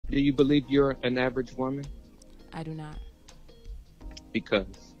Do you believe you're an average woman? I do not. Because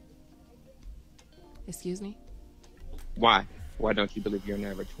Excuse me? why? Why don't you believe you're an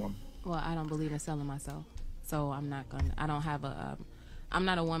average woman? Well, I don't believe in selling myself. So I don't have I'm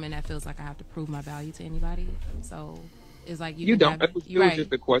not a woman that feels like I have to prove my value to anybody. So it's like You don't. It was right.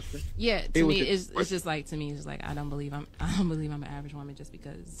 just a question. Yeah, to me, It's it's just like, to me, it's just like, I don't believe I'm an average woman just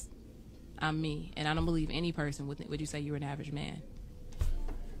because I'm me, and I don't believe any person would you say you're an average man.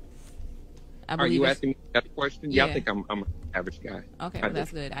 Are you asking me that question? Yeah, I think I'm an average guy. Okay, well,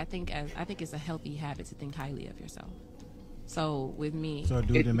 that's good. I think it's a healthy habit to think highly of yourself. So with me, so a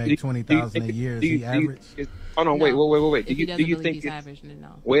dude that make 20,000 a year, is he average? Hold on, no. wait. Do you think he's average?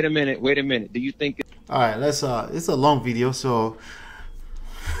 No. Wait a minute. Do you think? All right, let's. It's a long video, so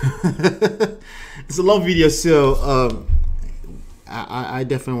it's a long video. So I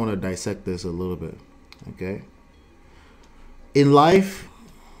definitely want to dissect this a little bit. Okay. In life,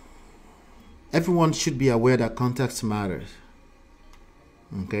 everyone should be aware that context matters.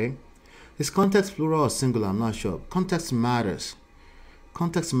 Okay. Is context plural or singular? I'm not sure. Context matters.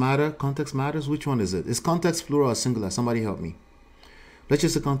 Context matters. Which one is it? Is context plural or singular? Somebody help me. Let's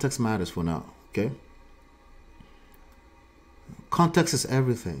just say context matters for now. Okay. Context is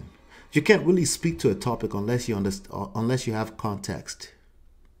everything. You can't really speak to a topic unless you unless you have context.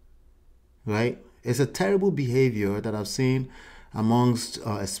 Right? It's a terrible behavior that I've seen amongst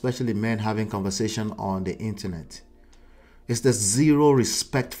especially men having conversation on the internet. It's the zero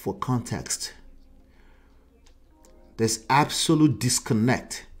respect for context. There's absolute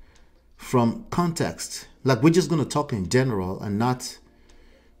disconnect from context. Like, we're just going to talk in general and not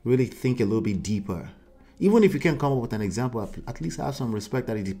really think a little bit deeper. Even if you can't come up with an example, at least have some respect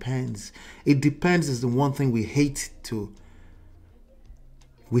that it depends. It depends is the one thing we hate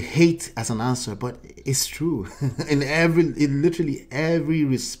as an answer, but it's true in literally every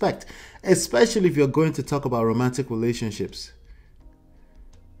respect, especially if you're going to talk about romantic relationships.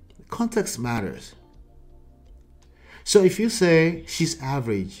 Context matters. So if you say she's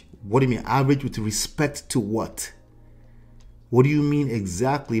average, what do you mean average with respect to what? What do you mean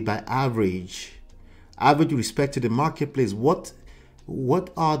exactly by average? Average with respect to the marketplace. What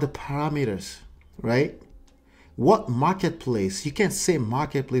are the parameters, right? What marketplace? You can't say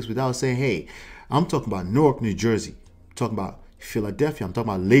marketplace without saying, hey, I'm talking about Newark, New Jersey. I'm talking about Philadelphia. I'm talking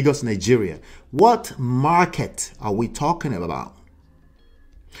about Lagos, Nigeria. What market are we talking about?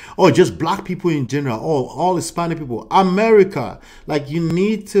 Or just black people in general, or all Hispanic people, America. Like, you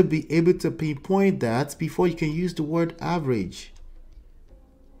need to be able to pinpoint that before you can use the word average.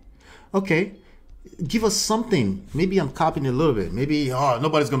 Okay, give us something. Maybe I'm copying a little bit. Maybe,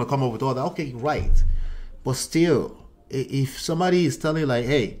 nobody's going to come up with all that. Okay, right. But still, if somebody is telling you like,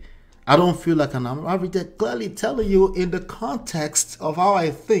 hey, I don't feel like an average, they're clearly telling you in the context of how I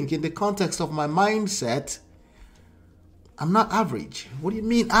think, in the context of my mindset, I'm not average. What do you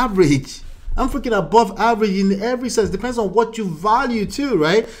mean average? I'm freaking above average in every sense. Depends on what you value too,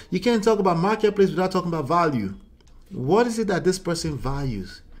 right? You can't talk about marketplace without talking about value. What is it that this person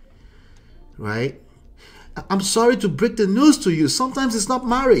values, right? I'm sorry to break the news to you. Sometimes it's not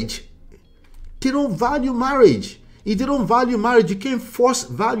marriage. They don't value marriage. If they don't value marriage, you can't force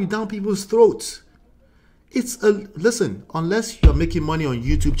value down people's throats. Listen, unless you're making money on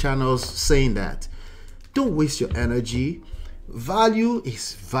YouTube channels saying that, don't waste your energy. Value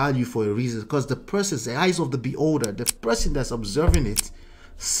is value for a reason, because the person's the eyes of the beholder, the person that's observing it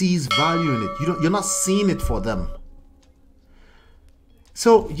sees value in it. You're not seeing it for them.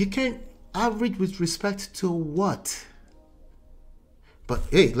 So you can't average with respect to what? But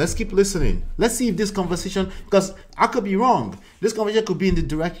hey, let's keep listening. Let's see if this conversation, because I could be wrong. This conversation could be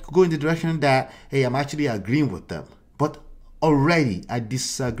go in the direction that, hey, I'm actually agreeing with them. But already I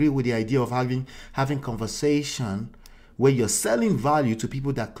disagree with the idea of having conversation where you're selling value to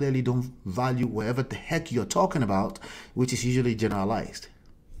people that clearly don't value whatever the heck you're talking about, which is usually generalized.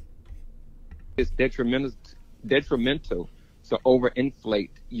 It's detrimental to overinflate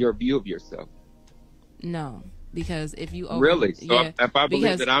your view of yourself. No, because if you really, so if I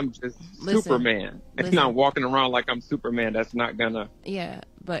believe that I'm just Superman and I'm walking around like I'm Superman, that's not gonna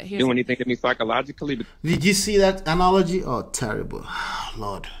do anything to me psychologically. Did you see that analogy? Oh, terrible,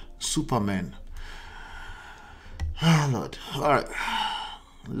 Lord, Superman. Oh, Lord. All right,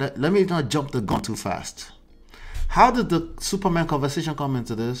 let me not jump the gun too fast. How did the Superman conversation come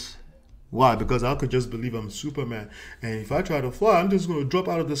into this? Why? Because I could just believe I'm Superman, and if I try to fly, I'm just going to drop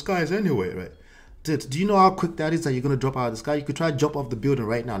out of the skies anyway, right? Do you know how quick that is that you're going to drop out of the sky? You could try to jump off the building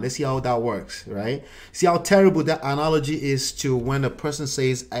right now. Let's see how that works, right? See how terrible that analogy is to when a person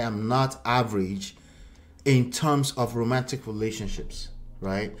says, I am not average in terms of romantic relationships.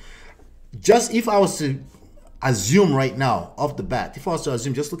 right? Just if I was to assume right now off the bat, if I was to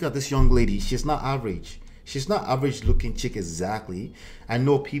assume, just look at this young lady, she's not average. She's not average looking chick exactly. I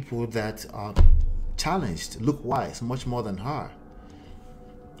know people that are challenged look wise much more than her.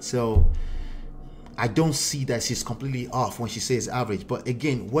 So I don't see that she's completely off when she says average. But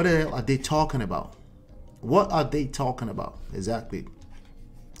again, what are they talking about? What are they talking about exactly?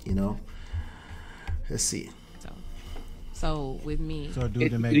 You know, let's see. So with me, so a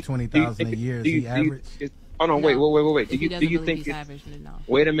dude to make 20,000 a year, is he average? Hold on, no. wait. Do you think it's average? No.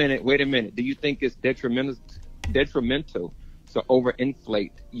 Wait a minute. Do you think it's detrimental to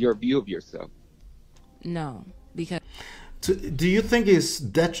overinflate your view of yourself? No, because. Do you think it's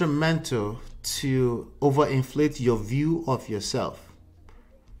detrimental to overinflate your view of yourself?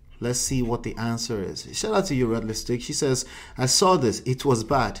 Let's see what the answer is. Shout out to you, Red Lipstick. She says, I saw this. It was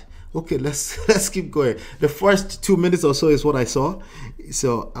bad. Okay, let's keep going. The first 2 minutes or so is what I saw.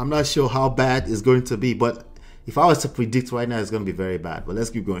 So I'm not sure how bad it's going to be. But if I was to predict right now, it's going to be very bad. But let's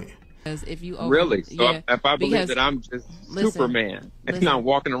keep going. Because if you really, so yeah, if I believe that I'm just Superman and I'm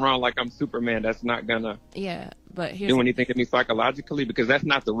walking around like I'm Superman, that's not gonna but do anything to me psychologically, because that's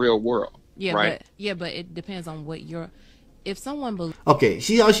not the real world. Yeah, right? But it depends on what you're. If someone believes. Okay,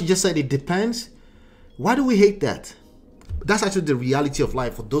 see how she just said it depends. Why do we hate that? That's actually the reality of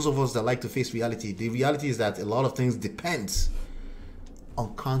life. For those of us that like to face reality, the reality is that a lot of things depends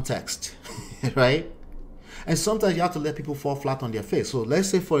on context, right? And sometimes you have to let people fall flat on their face. So let's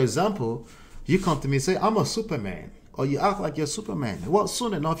say, for example, you come to me and say, I'm a Superman. Or you act like you're Superman. Well,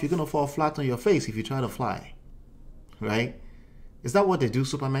 soon enough, you're going to fall flat on your face if you try to fly. Right? Is that what they do,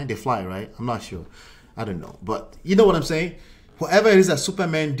 Superman? They fly, right? I'm not sure. I don't know. But you know what I'm saying? Whatever it is that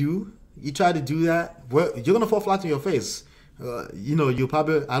Superman do, you try to do that, well, you're going to fall flat on your face. You know, you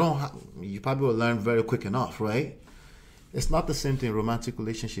probably will learn very quick enough, right? It's not the same thing in romantic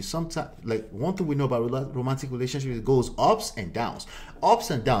relationships. Sometimes, like, one thing we know about romantic relationships, it goes ups and downs. Ups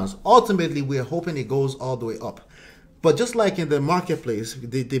and downs. Ultimately, we're hoping it goes all the way up. But just like in the marketplace,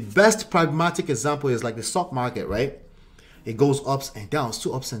 the best pragmatic example is like the stock market, right? It goes ups and downs,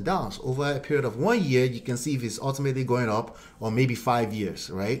 2 ups and downs. Over a period of 1 year, you can see if it's ultimately going up, or maybe 5 years,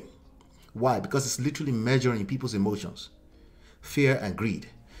 right? Why? Because it's literally measuring people's emotions, fear and greed.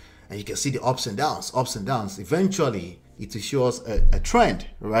 And you can see the ups and downs, ups and downs. Eventually, it shows a trend,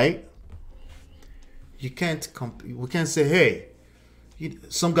 right? We can't say, hey,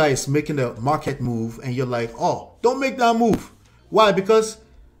 some guy is making a market move and you're like, oh, don't make that move. Why? Because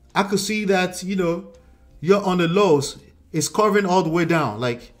I could see that, you know, you're on the lows. It's curving all the way down.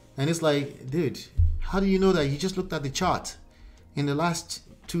 Like, and it's like, dude, how do you know that? You just looked at the chart in the last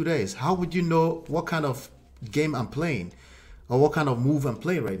 2 days. How would you know what kind of game I'm playing or what kind of move I'm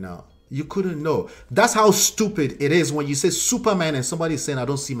playing right now? You couldn't know. That's how stupid it is when you say Superman and somebody is saying, I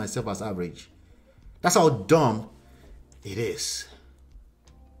don't see myself as average. That's how dumb it is.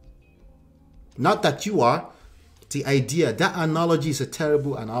 Not that you are. The idea, that analogy is a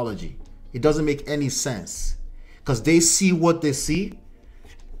terrible analogy. It doesn't make any sense. Because they see what they see,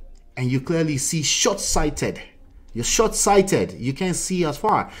 and you clearly see short-sighted. You're short-sighted. You can't see as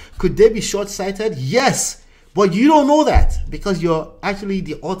far. Could they be short-sighted? Yes. But you don't know that, because you're actually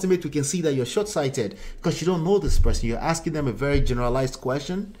the ultimate. We can see that you're short-sighted because you don't know this person. You're asking them a very generalized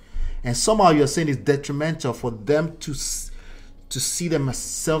question, and somehow you're saying it's detrimental for them to see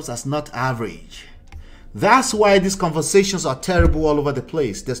themselves as not average. That's why these conversations are terrible all over the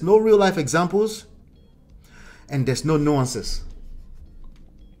place. There's no real-life examples, and there's no nuances,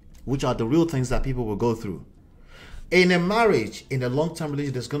 which are the real things that people will go through. In a marriage, in a long-term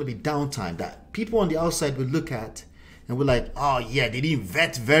relationship, there's going to be downtime that people on the outside will look at and we're like, oh yeah, they didn't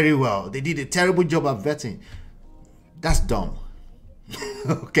vet very well. They did a terrible job at vetting. That's dumb.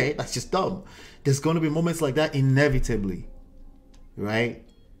 Okay, that's just dumb. There's going to be moments like that inevitably, right?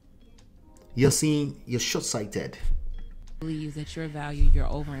 You're short-sighted. Believes that your value, you're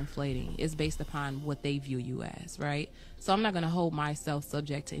overinflating, is based upon what they view you as, right? So I'm not going to hold myself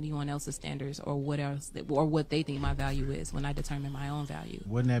subject to anyone else's standards or what they think my value is when I determine my own value.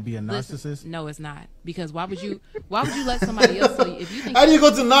 Wouldn't that be a narcissist? Listen, no, it's not. Because why would you let somebody else tell you if you think? How do you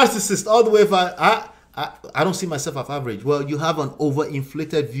go to narcissist all the way? If I don't see myself as average. Well, you have an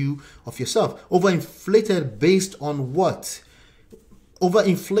overinflated view of yourself. Overinflated based on what?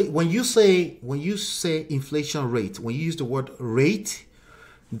 Overinflate. When you say inflation rate, when you use the word rate,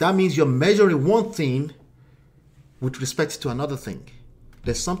 that means you're measuring one thing with respect to another thing.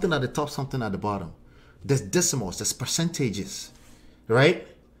 There's something at the top, something at the bottom. There's decimals, there's percentages, right?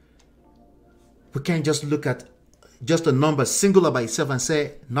 We can't just look at just a number singular by itself and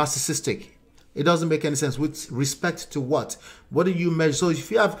say narcissistic. It doesn't make any sense. With respect to what? What do you measure? So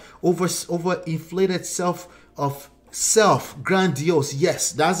if you have over inflated self grandiose,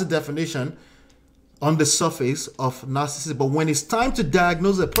 yes, that's the definition on the surface of narcissism. But when it's time to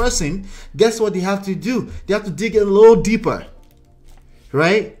diagnose a person, guess what they have to do? They have to dig in a little deeper,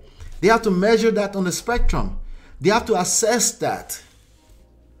 right? They have to measure that on the spectrum. They have to assess that,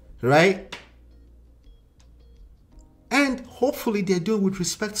 right? And hopefully they're doing with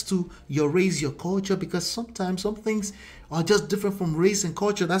respect to your race, your culture, because sometimes some things are just different from race and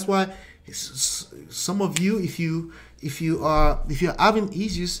culture. That's why some of you, if you're having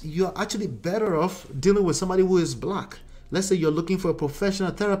issues, you're actually better off dealing with somebody who is black. Let's say you're looking for a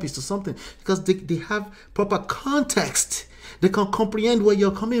professional therapist or something, because they have proper context. They can comprehend where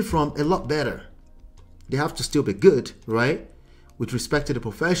you're coming from a lot better. They have to still be good, right? With respect to the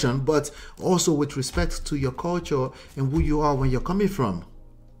profession, but also with respect to your culture and who you are when you're coming from.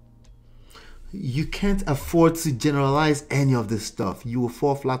 You can't afford to generalize any of this stuff. You will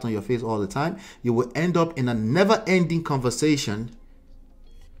fall flat on your face all the time. You will end up in a never-ending conversation,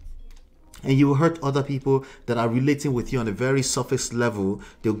 and you will hurt other people that are relating with you on a very surface level.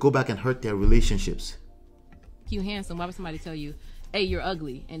 They'll go back and hurt their relationships. You handsome. Why would somebody tell you, hey, you're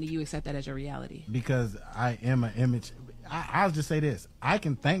ugly, and do you accept that as your reality? Because I am an image. I'll just say this. I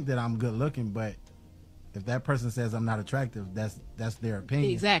can think that I'm good looking, but if that person says I'm not attractive, that's their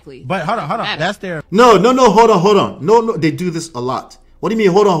opinion. Exactly. But hold on. That's their... No, hold on. No, they do this a lot. What do you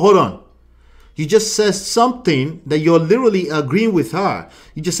mean, hold on? You just said something that you're literally agreeing with her.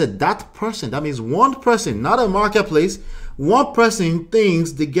 You just said that person. That means one person, not a marketplace. One person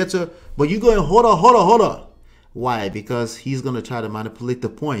thinks they get to... But you going, hold on. Why? Because he's going to try to manipulate the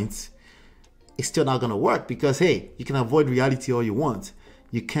points. It's still not going to work because, hey, you can avoid reality all you want.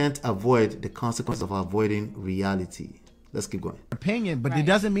 You can't avoid the consequence of avoiding reality. Let's keep going. Opinion, but It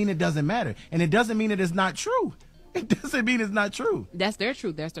doesn't mean it doesn't matter. And it doesn't mean it is not true. It doesn't mean it's not true. That's their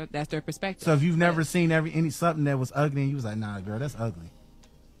truth. That's their perspective. So if you've never seen something that was ugly and you was like, nah, girl, that's ugly.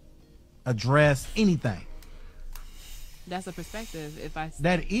 Address anything. That's a perspective.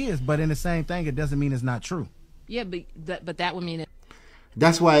 That is, but in the same thing, it doesn't mean it's not true. Yeah, but that would mean it.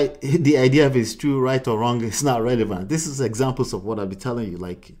 That's why the idea of it's true, right or wrong is not relevant. This is examples of what I'll be telling you.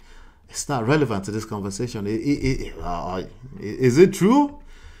 Like, it's not relevant to this conversation. Is it true?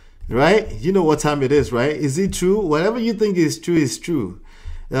 Right? You know what time it is, right? Is it true? Whatever you think is true is true.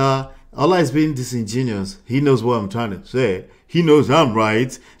 Allah is being disingenuous. He knows what I'm trying to say. He knows I'm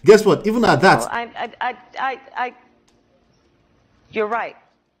right. Guess what? Even at that, you're right.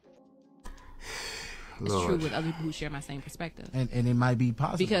 It's true with other people who share my same perspective, and it might be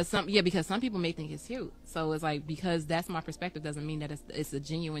possible because some people may think it's cute. So it's like, because that's my perspective doesn't mean that it's a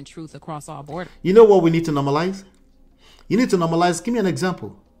genuine truth across all borders. You know what we need to normalize? You need to normalize. Give me an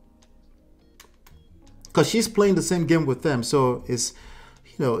example, because she's playing the same game with them. So it's,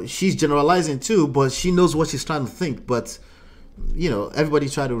 she's generalizing too, but she knows what she's trying to think. But everybody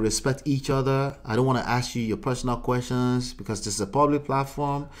try to respect each other. I don't want to ask you your personal questions because this is a public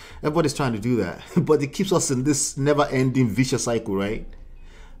platform. Everybody's trying to do that, but it keeps us in this never-ending vicious cycle, right?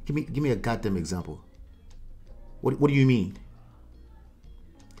 Give me a goddamn example. What do you mean?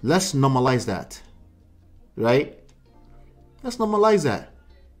 Let's normalize that, right? Let's normalize that.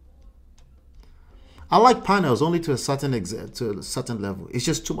 I like panels only to a certain level. It's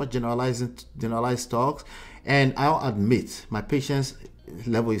just too much generalized talks. And I'll admit my patience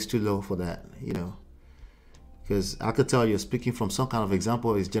level is too low for that, because I could tell you're speaking from some kind of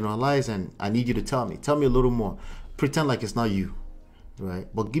example is generalized, and I need you to tell me a little more. Pretend like it's not you, right?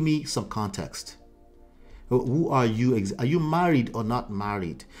 But give me some context. Who are you? Are you married or not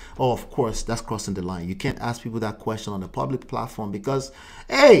married? Oh, of course, that's crossing the line. You can't ask people that question on a public platform because,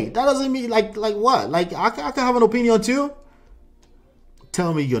 hey, that doesn't mean like what? Like I can have an opinion too.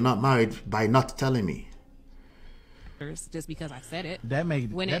 Tell me you're not married by not telling me. Just because I said it. That may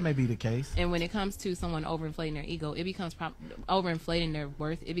be the case. And when it comes to someone overinflating their ego, it becomes overinflating their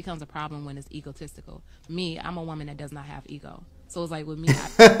worth. It becomes a problem when it's egotistical. Me, I'm a woman that does not have ego. So it's like with me.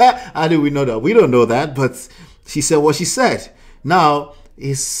 How do we know that? We don't know that, but she said what she said. Now,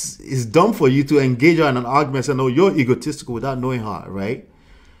 it's dumb for you to engage her in an argument and say, no, you're egotistical without knowing her, right?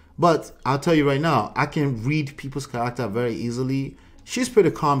 But I'll tell you right now, I can read people's character very easily. She's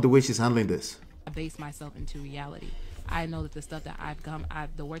pretty calm the way she's handling this. I base myself into reality. I know that the stuff that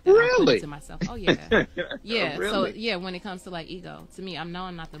the work that I put into myself. Oh yeah, yeah. Really? So yeah, when it comes to like ego, to me, I'm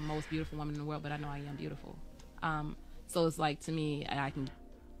not the most beautiful woman in the world, but I know I am beautiful. So it's like, to me, I can.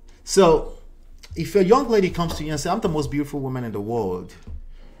 So, if a young lady comes to you and says, "I'm the most beautiful woman in the world,"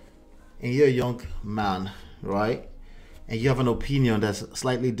 and you're a young man, right, and you have an opinion that's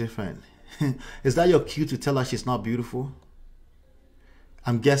slightly different, Is that your cue to tell her she's not beautiful?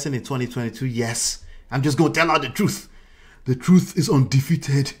 I'm guessing in 2022, yes. I'm just going to tell her the truth. The truth is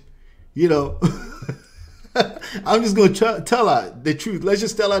undefeated. You know, I'm just going to tell her the truth. Let's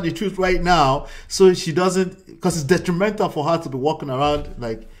just tell her the truth right now so she doesn't, because it's detrimental for her to be walking around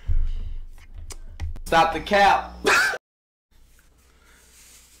like. Stop the cap.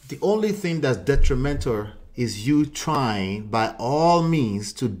 The only thing that's detrimental is you trying by all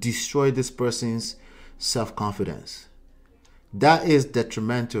means to destroy this person's self-confidence. That is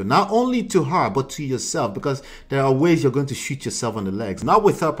detrimental, not only to her, but to yourself, because there are ways you're going to shoot yourself on the legs. Not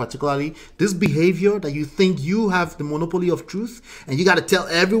with her particularly. This behavior that you think you have the monopoly of truth and you got to tell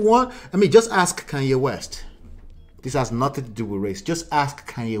everyone. I mean, just ask Kanye West. This has nothing to do with race. Just ask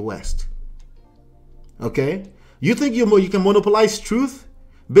Kanye West. Okay? You think you can monopolize truth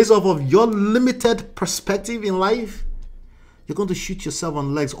based off of your limited perspective in life? You're going to shoot yourself on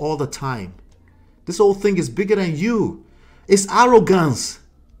the legs all the time. This whole thing is bigger than you. It's arrogance.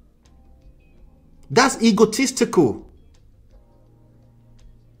 That's egotistical.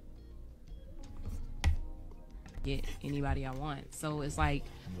 Get anybody I want. So it's like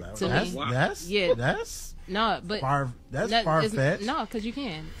to that's, me, that's no, but that's far-fetched. No, because you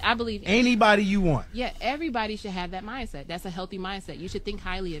can. I believe anybody you want. Yeah, everybody should have that mindset. That's a healthy mindset. You should think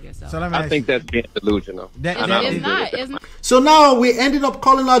highly of yourself. So I think that's being delusional. It's not. So now we ended up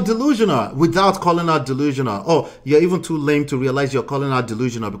calling her delusional without calling her delusional. Oh, you're even too lame to realize you're calling her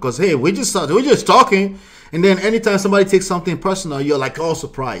delusional because hey, we're just talking, and then anytime somebody takes something personal, you're like all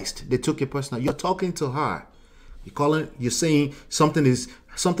surprised. They took it personal. You're talking to her. You're saying something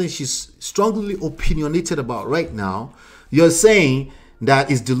she's strongly opinionated about right now. You're saying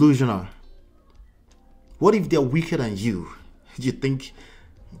that is delusional. What if they're weaker than you? You think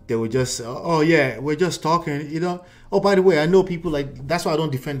they would just, oh yeah, we're just talking, you know? Oh, by the way, I know people like, that's why I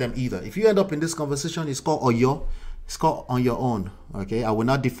don't defend them either. If you end up in this conversation, it's called Oyo. It's called on your own, okay? I will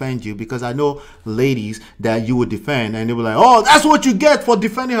not defend you because I know ladies that you would defend and they were like, oh, that's what you get for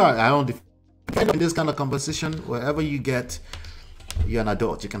defending her. I don't defend. In this kind of conversation, wherever you get, you're an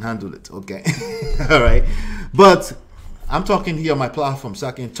adult, you can handle it, okay? All right, but I'm talking here on my platform, so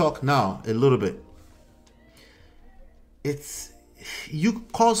I can talk now a little bit. It's, you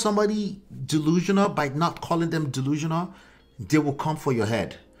call somebody delusional by not calling them delusional, they will come for your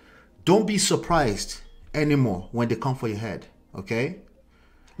head. Don't be surprised anymore when they come for your head, okay?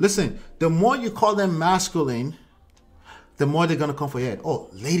 Listen, the more you call them masculine, the more they're going to come for your head. Oh,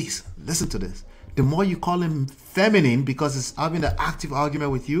 ladies, listen to this. The more you call him feminine because it's having an active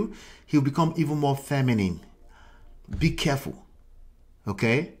argument with you, he'll become even more feminine. Be careful,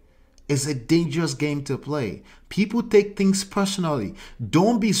 okay? It's a dangerous game to play. People take things personally.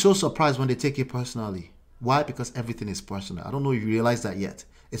 Don't be so surprised when they take it personally. Why? Because everything is personal. I don't know if you realize that yet.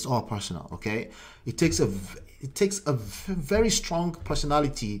 It's all personal, okay? It takes a very strong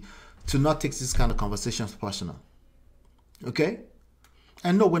personality to not take this kind of conversations personal. Okay?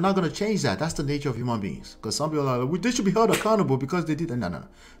 And no, we're not going to change that. That's the nature of human beings. Because some people are like, they should be held accountable because they did. No.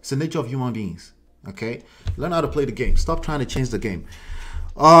 It's the nature of human beings. Okay? Learn how to play the game. Stop trying to change the game.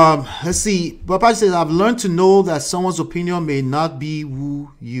 Let's see. Papa says, I've learned to know that someone's opinion may not be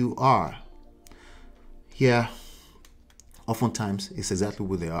who you are. Yeah. Oftentimes, it's exactly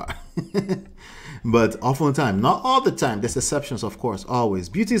who they are. But oftentimes, not all the time. There's exceptions, of course, always.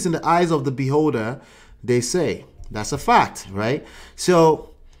 Beauty is in the eyes of the beholder, they say. That's a fact, right?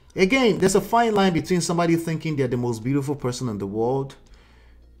 So, again, there's a fine line between somebody thinking they're the most beautiful person in the world,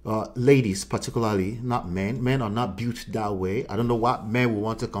 ladies particularly, not men. Men are not built that way. I don't know what men will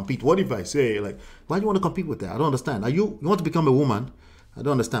want to compete. What if I say, like, why do you want to compete with that? I don't understand. You want to become a woman? I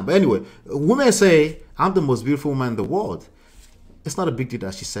don't understand. But anyway, women say, I'm the most beautiful woman in the world. It's not a big deal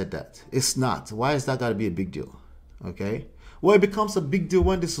that she said that. It's not. Why is that got to be a big deal? Okay? Well, it becomes a big deal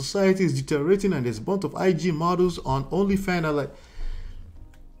when the society is deteriorating and there's a bunch of IG models on OnlyFans are like,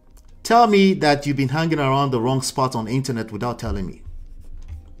 tell me that you've been hanging around the wrong spot on the internet without telling me.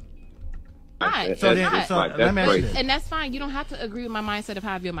 And that's fine. You don't have to agree with my mindset of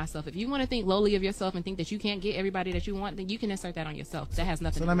how I view myself. If you want to think lowly of yourself and think that you can't get everybody that you want, then you can insert that on yourself. That has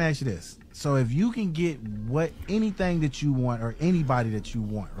nothing to do with it. So let me ask you this. So if you can get anything that you want or anybody that you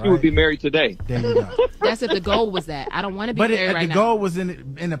want, right? You would be married today. There you go. That's if the goal was that. I don't want to be married right now. But the goal was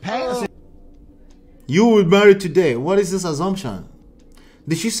in the past. You would marry today. What is this assumption?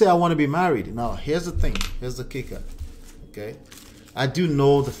 Did she say I want to be married? Now, here's the thing. Here's the kicker. Okay? I do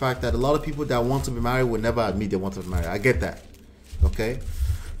know the fact that a lot of people that want to be married will never admit they want to be married. I get that. Okay?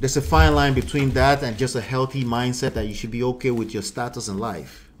 There's a fine line between that and just a healthy mindset that you should be okay with your status in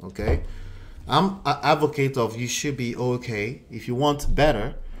life. Okay? I'm an advocate of you should be okay. If you want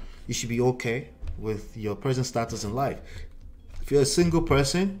better, You should be okay with your present status in life. If you're a single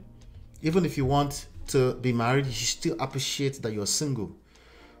person, even if you want to be married, you should still appreciate that you're single.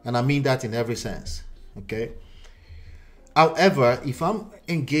 And I mean that in every sense. Okay? However, if I'm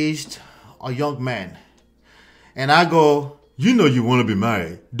engaged, a young man, and I go, you know you want to be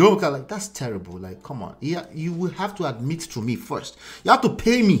married, don't look at like, that's terrible. Like, come on. Yeah, you will have to admit to me first. You have to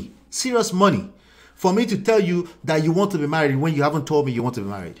pay me serious money for me to tell you that you want to be married when you haven't told me you want to be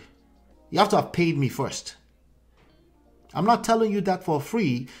married. You have to have paid me first. I'm not telling you that for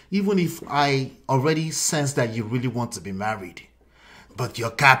free, even if I already sense that you really want to be married. But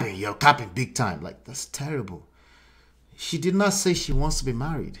you're capping big time. Like, that's terrible. She did not say she wants to be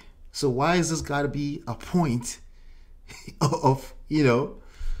married. So why is this got to be a point of, well,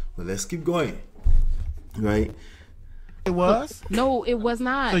 let's keep going. Right? It was? No, it was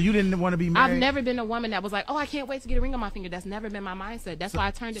not. So you didn't want to be married? I've never been a woman that was like, oh, I can't wait to get a ring on my finger. That's never been my mindset. That's why I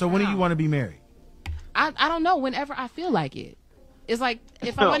turned it down. So when do you want to be married? I don't know. Whenever I feel like it. It's like,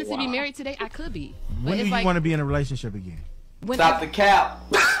 if I wanted to be married today, I could be. When do you want to be in a relationship again? Stop the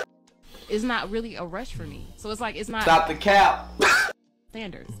cap. It's not really a rush for me. So it's like, it's not. Stop the cap.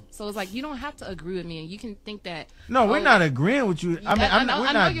 Standards. So it's like, you don't have to agree with me, and you can think that. No, we're not agreeing with you. I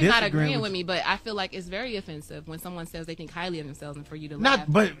know you're not agreeing with me, but I feel like it's very offensive when someone says they think highly of themselves and for you to laugh.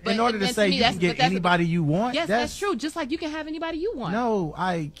 But in order to say you can get anybody you want, yes, that's true. Just like you can have anybody you want. No,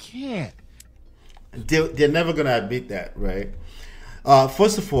 I can't. They're never gonna admit that, right?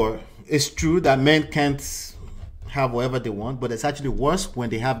 First of all, it's true that men can't have whatever they want, but it's actually worse when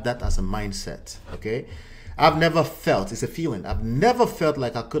they have that as a mindset. Okay, I've never felt, it's a feeling, I've never felt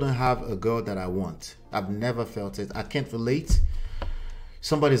like I couldn't have a girl that I want. I've never felt it. I can't relate.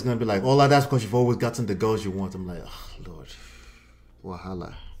 Somebody's gonna be like, oh, that's because you've always gotten the girls you want. I'm like, oh Lord,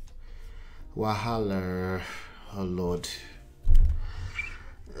 Wahala, oh Lord.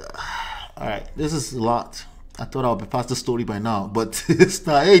 All right, this is a lot. I thought I would be past the story by now, but it's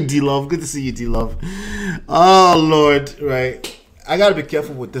not. Hey, D-Love, good to see you, D-Love. Oh, Lord, right. I got to be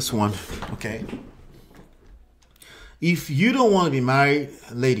careful with this one, okay? If you don't want to be married,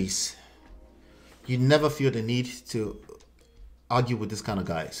 ladies, you never feel the need to argue with this kind of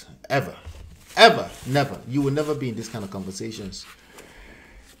guys. Ever. Ever. Never. You will never be in this kind of conversations.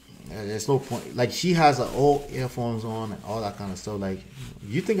 There's no point. Like, she has her old earphones on and all that kind of stuff. Like,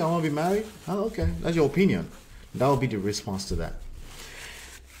 you think I want to be married? Oh, okay. That's your opinion. That would be the response to that.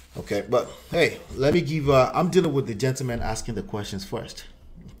 Okay, but hey, let me give I'm dealing with the gentleman asking the questions first.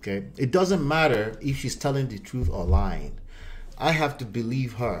 Okay, it doesn't matter if she's telling the truth or lying. I have to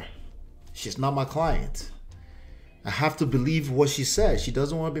believe her. She's not my client. I have to believe what she says. She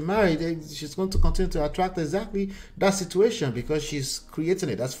doesn't want to be married. She's going to continue to attract exactly that situation because she's creating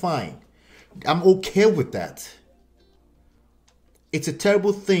it. That's fine. I'm okay with that. It's a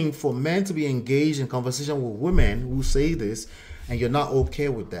terrible thing for men to be engaged in conversation with women who say this and you're not okay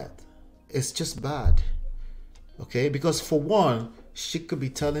with that. It's just bad. Okay? Because for one, she could be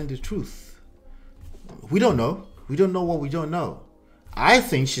telling the truth. We don't know. We don't know what we don't know. I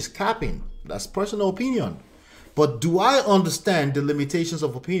think she's capping. That's personal opinion. But do I understand the limitations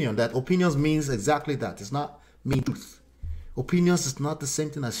of opinion? That opinions means exactly that. It's not mean truth. Opinions is not the same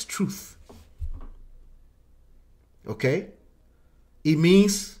thing as truth. Okay? It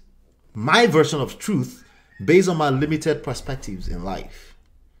means my version of truth based on my limited perspectives in life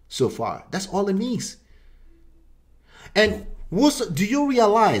so far. That's all it means. And do you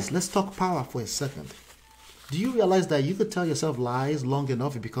realize, let's talk power for a second. Do you realize that you could tell yourself lies long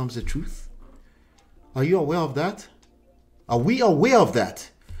enough, it becomes the truth? Are you aware of that? Are we aware of that?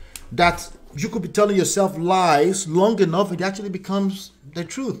 That you could be telling yourself lies long enough, it actually becomes the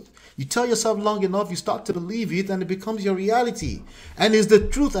truth. You tell yourself long enough, you start to believe it, and it becomes your reality. And it's the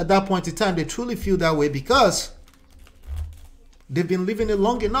truth at that point in time. They truly feel that way because they've been living it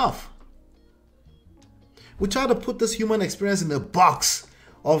long enough. We try to put this human experience in a box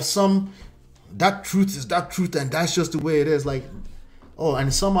of that truth is that truth, and that's just the way it is. Like, oh,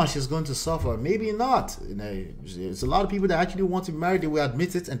 and somehow she's going to suffer. Maybe not. There's a lot of people that actually want to be married, they will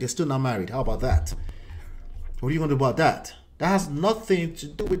admit it, and they're still not married. How about that? What are you going to do about that? That has nothing to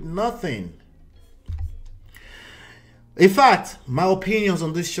do with nothing. In fact, my opinions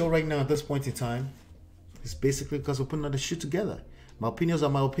on this show right now at this point in time is basically because we're putting on the shoot together. My opinions are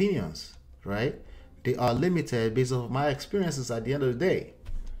my opinions, right? They are limited based on my experiences at the end of the day.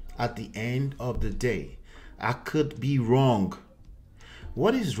 At the end of the day, I could be wrong.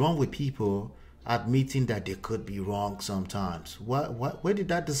 What is wrong with people admitting that they could be wrong sometimes? Where did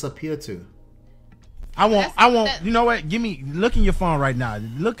that disappear to? I want. You know what? Look in your phone right now.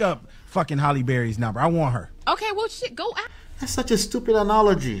 Look up fucking Holly Berry's number. I want her. Okay, well, shit, go out. That's such a stupid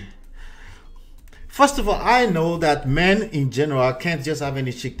analogy. First of all, I know that men in general can't just have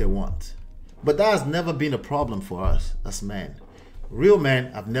any chick they want. But that has never been a problem for us as men. Real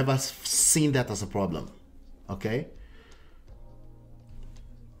men have never seen that as a problem. Okay?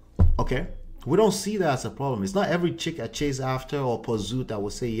 Okay? We don't see that as a problem. It's not every chick I chase after or pursue that will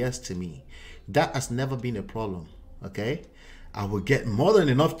say yes to me. That has never been a problem. Okay? I will get more than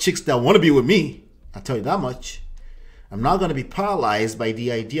enough chicks that want to be with me. I'll tell you that much. I'm not going to be paralyzed by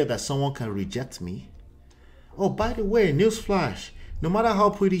the idea that someone can reject me. Oh, by the way, newsflash. No matter how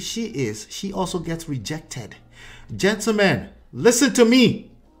pretty she is, she also gets rejected. Gentlemen, listen to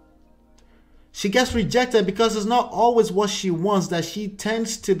me. She gets rejected because it's not always what she wants that she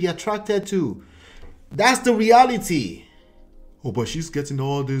tends to be attracted to. That's the reality. Oh, but she's getting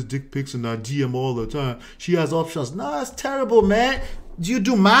all these dick pics in her DM all the time. She has options. No, it's terrible, man. Do you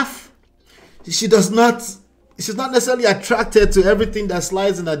do math? She's not necessarily attracted to everything that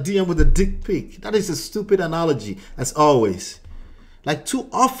slides in her DM with a dick pic. That is a stupid analogy, as always. Like, too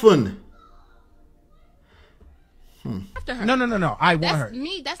often. After her. No. I want her.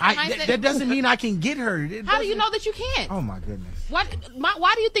 Me. That's the mindset. That doesn't mean I can get her. How do you know that you can't? Oh my goodness. Why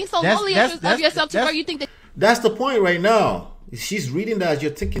do you think so lowly of yourself to where you think that? That's the point right now. She's reading that as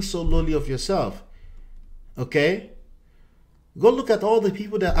you're thinking so lowly of yourself. Okay? Go look at all the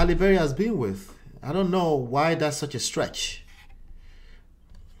people that Ali Berry has been with. I don't know why that's such a stretch.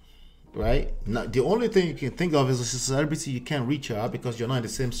 Right? Now, the only thing you can think of is a celebrity you can't reach her because you're not in the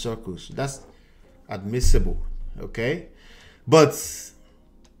same circles. That's admissible. Okay? But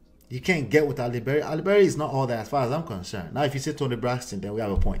you can't get with Ali Berry. Ali Berry is not all that as far as I'm concerned. Now, if you say Tony Braxton, then we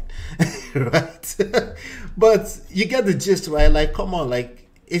have a point. Right? But you get the gist, right? Like, come on, like,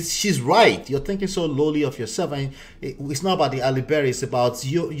 she's right. You're thinking so lowly of yourself. And it's not about the Ali Berry. It's about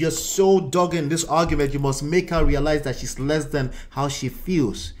you're so dogged in this argument. You must make her realize that she's less than how she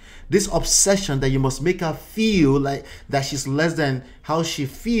feels. This obsession that you must make her feel like that she's less than how she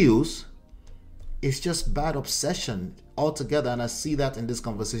feels. It's just bad obsession altogether, and I see that in this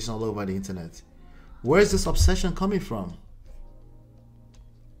conversation all over the internet. Where is this obsession coming from?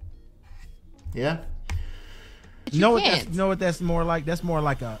 Yeah? Know what that's more like? That's more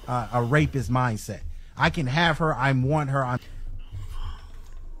like a rapist mindset. I can have her, I want her, I'm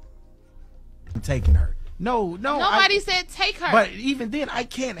taking her. No. Nobody said take her. But even then, I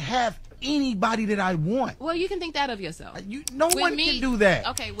can't have anybody that I want. Well, you can think that of yourself. No one can do that.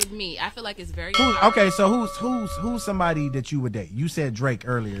 Okay, with me, I feel like it's very. Okay, so who's somebody that you would date? You said Drake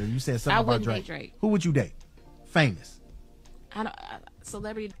earlier. You said something about Drake. Date Drake. Who would you date? Famous.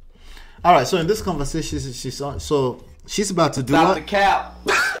 Celebrity. All right. So in this conversation, she's about to do Stop the cap.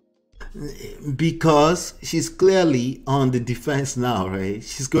 Because she's clearly on the defense now, right?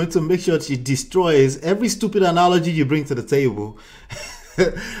 She's going to make sure she destroys every stupid analogy you bring to the table.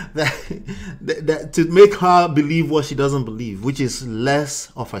 that to make her believe what she doesn't believe, which is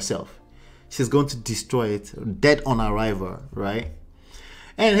less of herself. She's going to destroy it dead on arrival, right?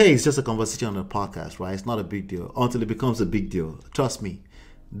 And hey, it's just a conversation on a podcast, right? It's not a big deal until it becomes a big deal. Trust me,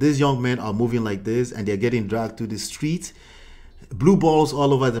 these young men are moving like this and they're getting dragged to the street. Blue balls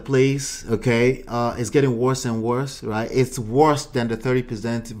all over the place. Okay, it's getting worse and worse, right? It's worse than the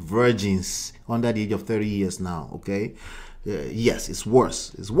 30% virgins under the age of 30 years now. Okay. Yes, it's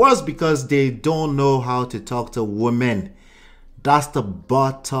worse. It's worse because they don't know how to talk to women. That's the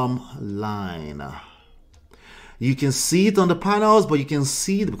bottom line. You can see it on the panels, but you can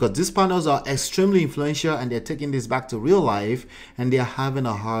see it because these panels are extremely influential and they're taking this back to real life and they're having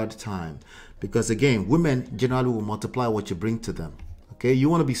a hard time. Because again, women generally will multiply what you bring to them. Okay, you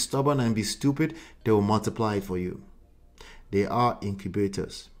want to be stubborn and be stupid, they will multiply it for you. They are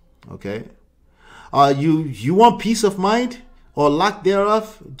incubators. Okay. You want peace of mind or lack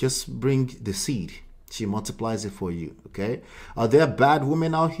thereof? Just bring the seed. She multiplies it for you. Okay. Are there bad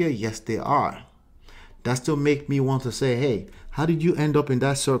women out here? Yes, there are. That still make me want to say, hey, how did you end up in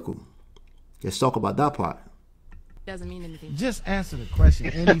that circle? Let's talk about that part. Doesn't mean anything. Just answer the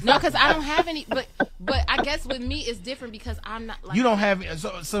question. No, because I don't have any. But I guess with me it's different because I'm not. Like, you don't have.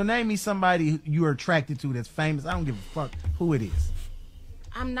 So name me somebody you are attracted to that's famous. I don't give a fuck who it is.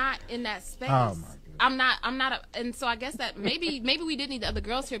 I'm not in that space. Oh my. I'm not and so I guess that maybe we did need the other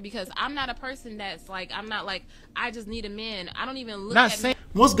girls here because I'm not a person that's like, I'm not like, I just need a man. I don't even look at men.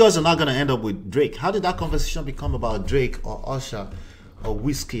 Most girls are not going to end up with Drake. How did that conversation become about Drake or Usher or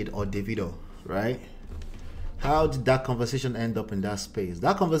Wizkid or Davido, right? How did that conversation end up in that space?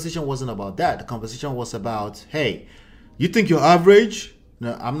 That conversation wasn't about that. The conversation was about, hey, you think you're average?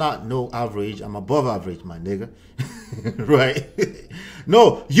 No, I'm not no average. I'm above average, my nigga. Right?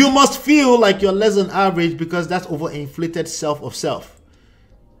 No, you must feel like you're less than average because that's overinflated self of self.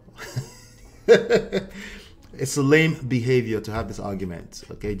 It's a lame behavior to have this argument.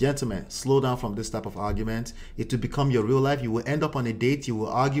 Okay, gentlemen, slow down from this type of argument. It will become your real life. You will end up on a date. You will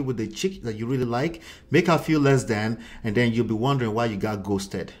argue with the chick that you really like, make her feel less than, and then you'll be wondering why you got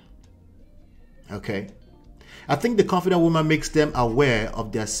ghosted. Okay. I think the confident woman makes them aware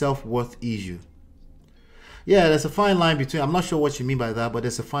of their self-worth issue. Yeah, there's a fine line between, I'm not sure what you mean by that, but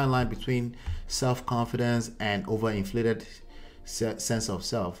there's a fine line between self-confidence and overinflated sense of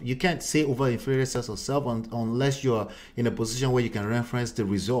self. You can't say overinflated sense of self unless you're in a position where you can reference the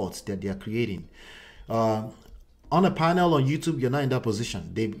results that they are creating. On a panel on YouTube, you're not in that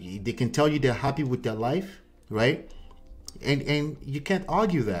position. They can tell you they're happy with their life, right? And you can't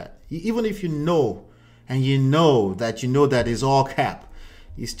argue that. Even if you know, and you know that is all cap,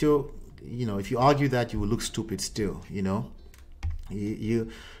 you still, if you argue that, you will look stupid still,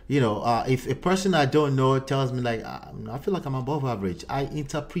 if a person I don't know tells me like, I feel like I'm above average, I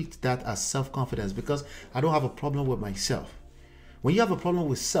interpret that as self-confidence because I don't have a problem with myself. When you have a problem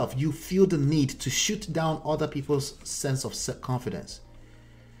with self, you feel the need to shoot down other people's sense of self-confidence.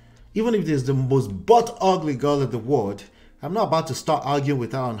 Even if there's the most butt ugly girl in the world, I'm not about to start arguing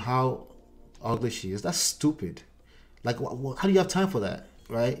with her on how ugly she is. That's stupid. Like, how do you have time for that?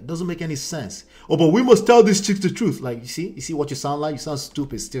 Right? It doesn't make any sense. Oh, but we must tell these chicks the truth. Like, you see what you sound like? You sound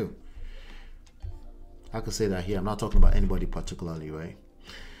stupid still. I could say that here. I'm not talking about anybody particularly, right?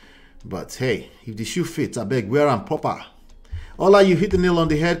 But hey, if the shoe fits, I beg, wear and proper. Ola, you hit the nail on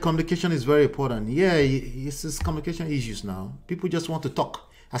the head. Communication is very important. Yeah, it's just communication issues now. People just want to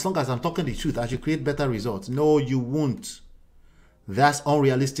talk. As long as I'm talking the truth, I should create better results. No, you won't. That's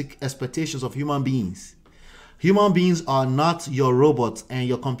unrealistic expectations of human beings. Human beings are not your robots and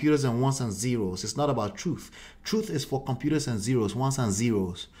your computers and ones and zeros. It's not about truth. Truth is for computers and zeros, ones and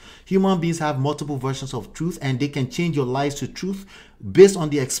zeros. Human beings have multiple versions of truth and they can change your lives to truth based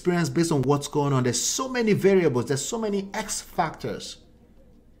on the experience, based on what's going on. There's so many variables. There's so many X factors.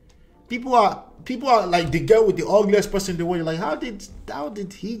 People are like the girl with the ugliest person in the world. You're like, how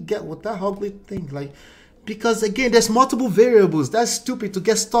did he get with that ugly thing? Like, because again, there's multiple variables. That's stupid to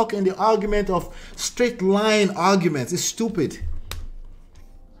get stuck in the argument of straight line arguments. It's stupid.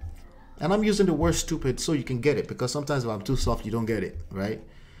 And I'm using the word stupid so you can get it, because sometimes if I'm too soft, you don't get it, right?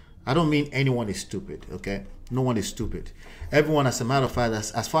 I don't mean anyone is stupid, okay? No one is stupid. Everyone, as a matter of fact,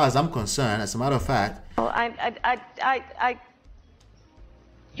 as far as I'm concerned, as a matter of fact. Oh,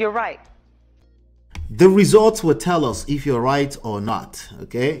 you're right. The results will tell us if you're right or not,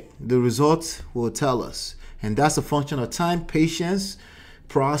 okay? The results will tell us. And that's a function of time, patience,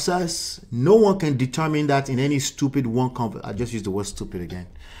 process. No one can determine that in any stupid one conversation. I just used the word stupid again.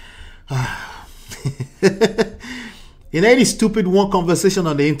 In any stupid one conversation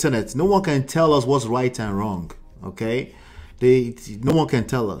on the internet, no one can tell us what's right and wrong, okay? No one can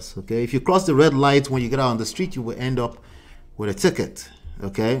tell us, okay? If you cross the red light when you get out on the street, you will end up with a ticket.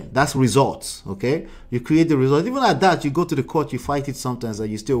 Okay, that's results. Okay, you create the result. Even at that, you go to the court, you fight it sometimes,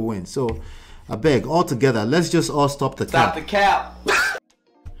 and you still win. So, I beg, all together, let's just all stop the cap. Stop the cap.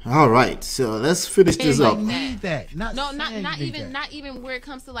 All right, so let's finish this up. Not even where it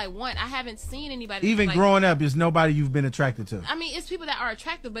comes to like one. I haven't seen anybody. Even like, growing up, there's nobody you've been attracted to. I mean, it's people that are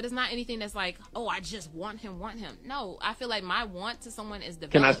attractive, but it's not anything that's like, oh, I just want him. No, I feel like my want to someone is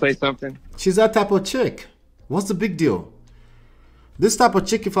developed. Can I say something? She's that type of chick. What's the big deal? This type of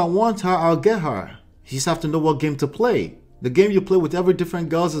chick, if I want her, I'll get her. You just have to know what game to play. The game you play with every different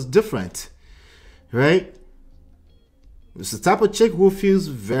girls is different, right? It's the type of chick who feels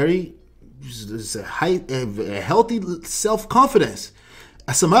a healthy self-confidence.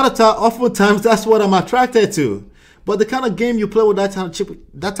 As a matter of time, oftentimes that's what I'm attracted to. But the kind of game you play with that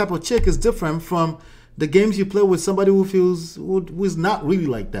type of chick is different from the games you play with somebody who is not really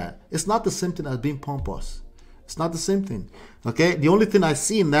like that. It's not the same thing as being pompous. It's not the same thing. Okay, the only thing I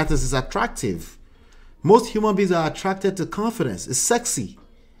see in that is it's attractive. Most human beings are attracted to confidence. It's sexy.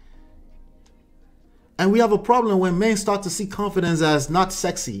 And we have a problem when men start to see confidence as not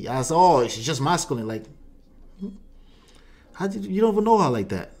sexy, as, oh, she's just masculine. Like, you don't even know her like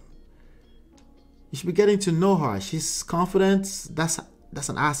that. You should be getting to know her. She's confident. That's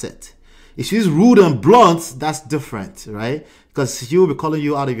an asset. If she's rude and blunt, that's different, right? Because she will be calling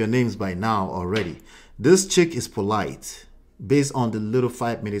you out of your names by now already. This chick is polite. Based on the little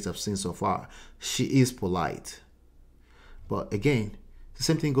 5 minutes I've seen so far, she is polite. But again, the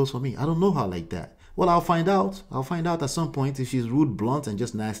same thing goes for me. I don't know her like that. Well, I'll find out. I'll find out at some point. If she's rude, blunt, and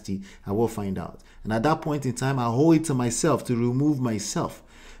just nasty, I will find out. And at that point in time, I'll hold it to myself to remove myself.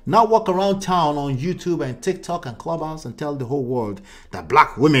 Not walk around town on YouTube and TikTok and Clubhouse and tell the whole world that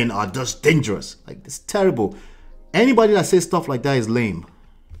black women are just dangerous. Like, it's terrible. Anybody that says stuff like that is lame.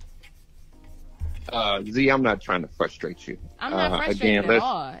 Z, I'm not trying to frustrate you. I'm not frustrated at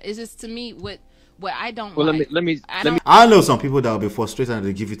all. It's just, to me, what I don't like. Let me. I know some people that will be frustrated and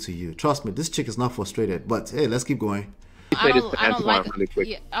they give it to you. Trust me, this chick is not frustrated. But hey, let's keep going. I don't like really quick.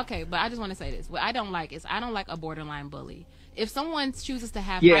 Yeah, okay, but I just want to say this. What I don't like is I don't like a borderline bully. If someone chooses to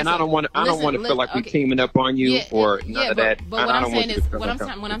have and I don't want to feel like we're teaming up on you or none of that. But what I'm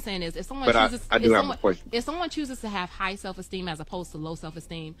saying is if someone chooses if someone chooses to have high self-esteem as opposed to low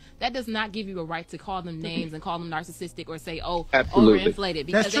self-esteem, that does not give you a right to call them names and call them narcissistic or say overinflated,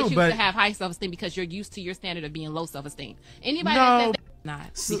 because they choose to have high self-esteem because you're used to your standard of being low self-esteem. Anybody that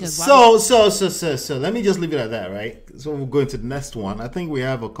not because so let me just leave it at that, right? So we'll go into the next one. I think we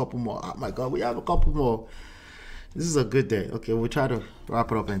have a couple more. Oh my god, we have a couple more. This is a good day. Okay, we'll try to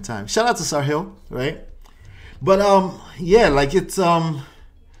wrap it up in time. Shout out to Sahil, right? But yeah, like it's the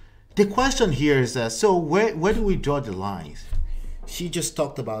question here is that, so where do we draw the lines? She just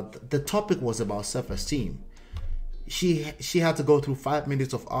talked about, the topic was about self-esteem. She had to go through 5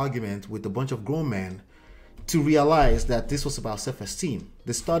 minutes of argument with a bunch of grown men to realize that this was about self-esteem.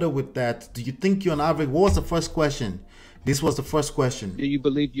 They started with that, do you think you're an average? What was the first question? This was the first question. Do you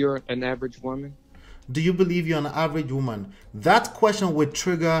believe you're an average woman? Do you believe you're an average woman? That question would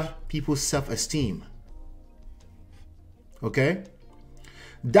trigger people's self-esteem. Okay?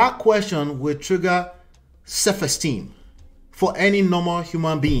 That question would trigger self-esteem for any normal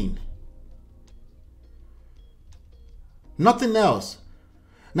human being. Nothing else.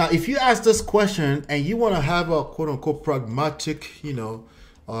 Now, if you ask this question and you want to have a quote-unquote pragmatic,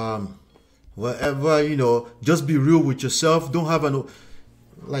 whatever, just be real with yourself. Don't have an...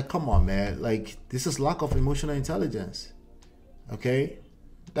 Like, come on, man. Like, this is lack of emotional intelligence. Okay?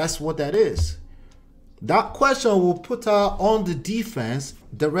 That's what that is. That question will put her on the defense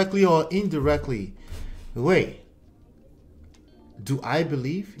directly or indirectly. Wait. Do I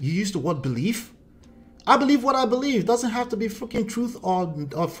believe? You used the word belief? I believe what I believe. It doesn't have to be freaking truth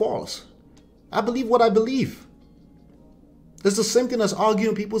or false. I believe what I believe. It's the same thing as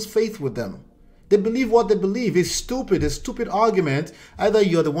arguing people's faith with them. They believe what they believe. It's stupid. It's a stupid argument. Either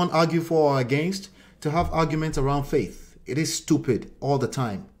you're the one argue for or against, to have arguments around faith. It is stupid all the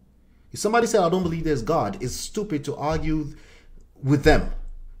time. If somebody said, I don't believe there's God, it's stupid to argue with them.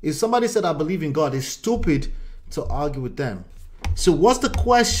 If somebody said, I believe in God, it's stupid to argue with them. So what's the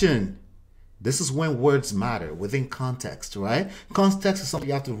question? This is when words matter within context, right? Context is something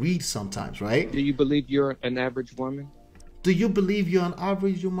you have to read sometimes, right? Do you believe you're an average woman? Do you believe you're an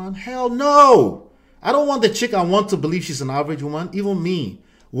average woman? Hell no! I don't want the chick I want to believe she's an average woman. Even me.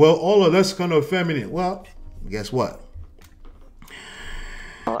 Well, all of that's kind of feminine. Well, guess what?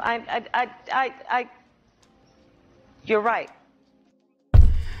 Well, you're right.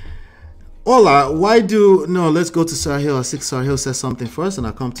 Hola, let's go to Sahil. I think Sahil says something first and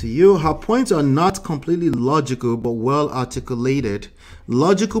I'll come to you. Her points are not completely logical but well articulated. The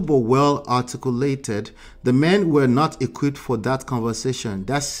men were not equipped for that conversation.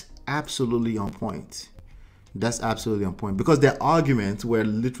 That's absolutely on point. Because their arguments were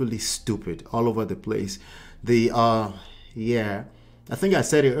literally stupid all over the place. I think I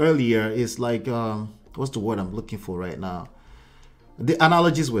said it earlier. It's like, what's the word I'm looking for right now? The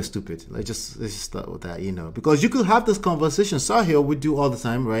analogies were stupid. Let's just start with that, because you could have this conversation. Sahil, we do all the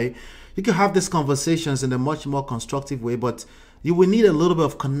time, right? You could have these conversations in a much more constructive way, but you would need a little bit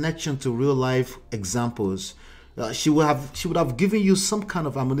of connection to real life examples. She would have given you some kind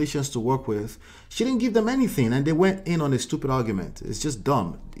of ammunition to work with. She didn't give them anything, and they went in on a stupid argument. It's just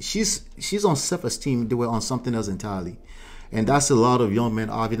dumb. She's on self-esteem. They were on something else entirely. And that's a lot of young men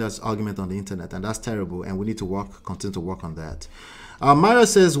having that argument on the internet, and that's terrible, and we need to continue to work on that. Myra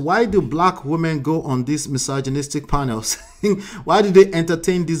says, why do black women go on these misogynistic panels? Why do they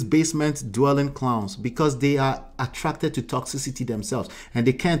entertain these basement-dwelling clowns? Because they are attracted to toxicity themselves, and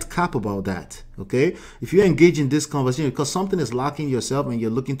they can't cap about that, okay? If you engage in this conversation, because something is lacking yourself and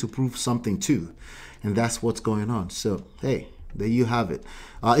you're looking to prove something too, and that's what's going on. So, hey, there you have it.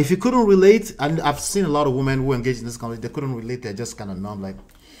 If you couldn't relate, and I've seen a lot of women who engage in this conversation, they couldn't relate, they're just kind of numb, like,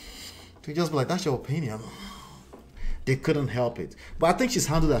 they just be like, that's your opinion. They couldn't help it. But I think she's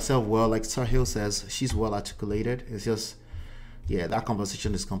handled herself well. Like Sahil says, she's well articulated. It's just, that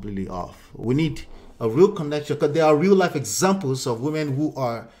conversation is completely off. We need a real connection, because there are real life examples of women who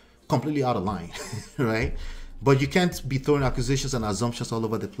are completely out of line, right? But you can't be throwing accusations and assumptions all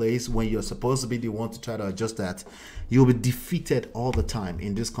over the place when you're supposed to be the one to try to adjust that. You'll be defeated all the time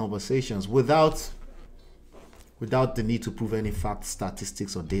in these conversations without the need to prove any facts,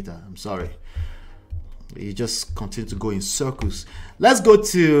 statistics, or data. I'm sorry. You just continue to go in circles. Let's go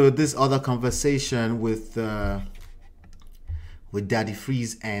to this other conversation with Daddy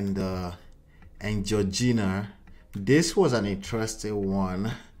Freeze and and Georgina. This was an interesting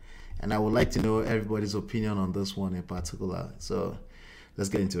one, and I would like to know everybody's opinion on this one in particular. So let's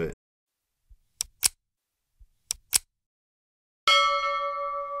get into it.